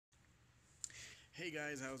Hey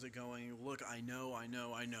guys, how's it going? Look, I know.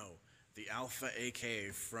 The Alpha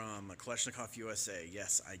AK from Kalashnikov USA.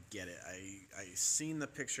 Yes, I get it. I seen the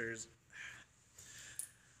pictures.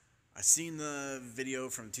 I seen the video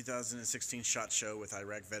from 2016 SHOT Show with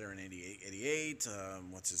Iraq veteran 8888.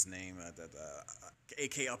 What's his name? The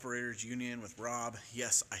AK Operators Union with Rob.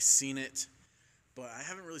 Yes, I seen it, but I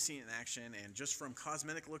haven't really seen it in action. And just from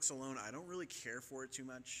cosmetic looks alone, I don't really care for it too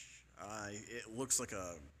much. It looks like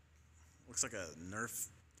a Nerf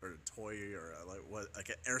or a toy or like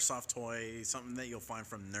an airsoft toy, something that you'll find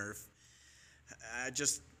from Nerf. I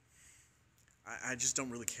just I just don't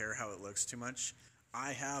really care how it looks too much.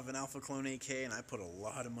 I have an Alpha Clone AK and I put a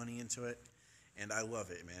lot of money into it, and I love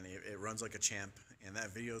it, man. It runs like a champ, and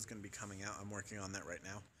that video is going to be coming out. I'm working on that right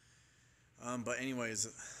now. But anyways,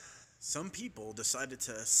 some people decided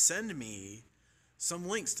to send me some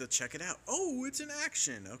links to check it out. Oh, it's in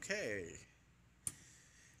action. Okay.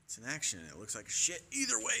 It's in action. It looks like shit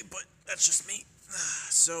either way, but that's just me.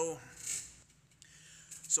 So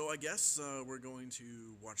I guess we're going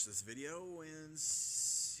to watch this video and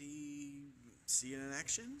see it in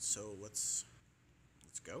action. So let's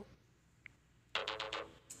go. That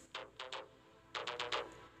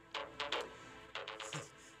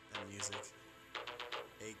music.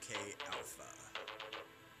 AK Alpha.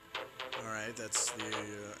 All right, that's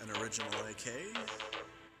an original AK.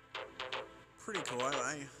 Pretty cool.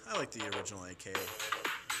 I like the original AK. You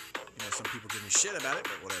know, some people give me shit about it,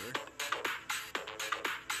 but whatever.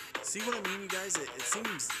 See what I mean, you guys? It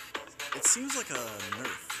seems like a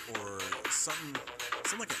Nerf or something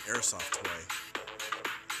like an airsoft toy.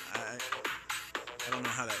 I don't know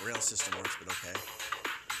how that rail system works, but okay.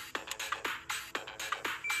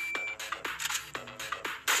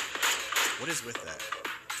 What is with that?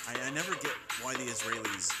 I never get why the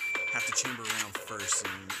Israelis have to chamber around first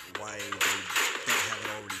and why they don't have it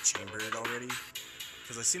already chambered already.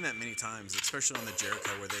 Because I've seen that many times, especially on the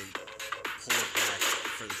Jericho, where they pull it back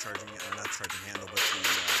for the charging, or not charging handle, but the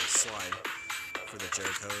slide for the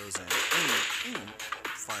Jerichos and any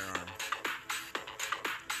firearm.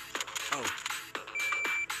 Oh.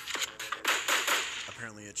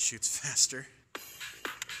 Apparently it shoots faster.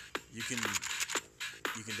 You can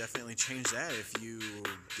definitely change that if you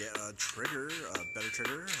get a trigger, a better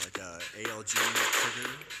trigger, like a ALG trigger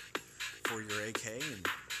for your AK, and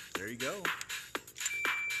there you go.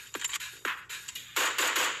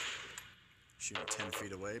 Shooting 10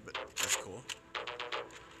 feet away, but that's cool.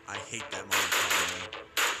 I hate that monochrome.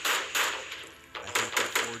 I hate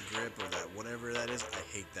that forward grip or that whatever that is. I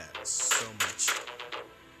hate that so much.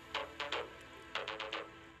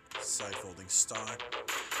 Side folding stock.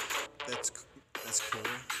 That's cool.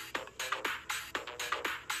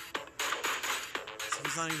 So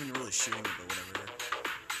he's not even really shooting it, but whatever.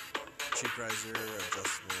 Cheek riser,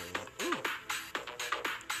 adjustable. Ooh.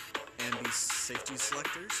 Ambi safety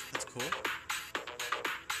selectors. That's cool.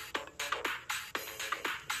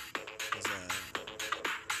 Is that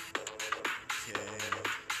okay?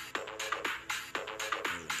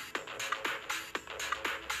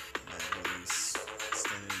 Mag release,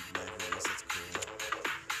 extended mag release. That's cool.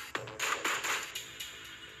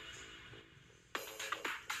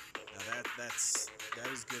 Now that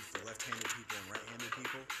is good for left-handed people and right-handed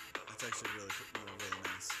people. That's actually really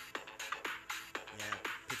nice. Yeah,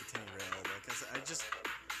 Picatinny rail. Like I said, I just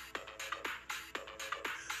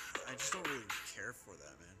don't really care for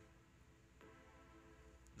that, man.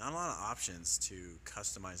 Not a lot of options to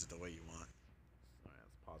customize it the way you want. All right,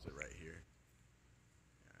 let's pause it right here.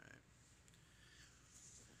 All right,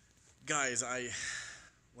 guys.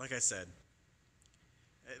 Like I said,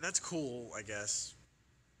 that's cool, I guess.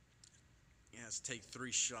 Yeah, it's take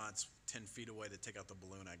 3 shots 10 feet away to take out the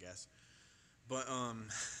balloon, I guess. But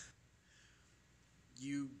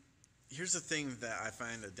here's the thing that I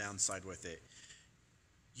find a downside with it.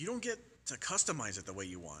 You don't get to customize it the way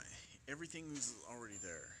you want. Everything's already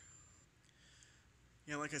there.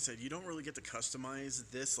 Yeah, like I said, you don't really get to customize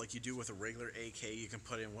this like you do with a regular AK. You can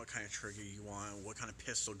put in what kind of trigger you want, what kind of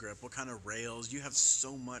pistol grip, what kind of rails. You have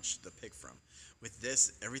so much to pick from. With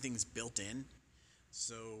this, everything's built in,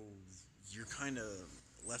 so you're kind of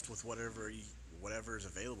left with whatever is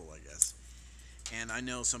available, I guess. And I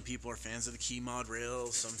know some people are fans of the key mod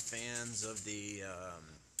rails, some fans of the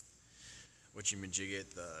the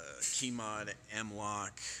key mod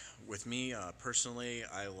M-Lock. With me, personally,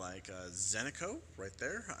 I like Zenico right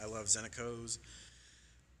there. I love Zenico's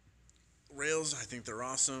rails. I think they're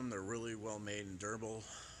awesome. They're really well made and durable.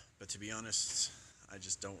 But to be honest, I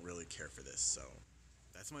just don't really care for this. So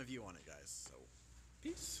that's my view on it, guys. So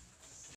peace.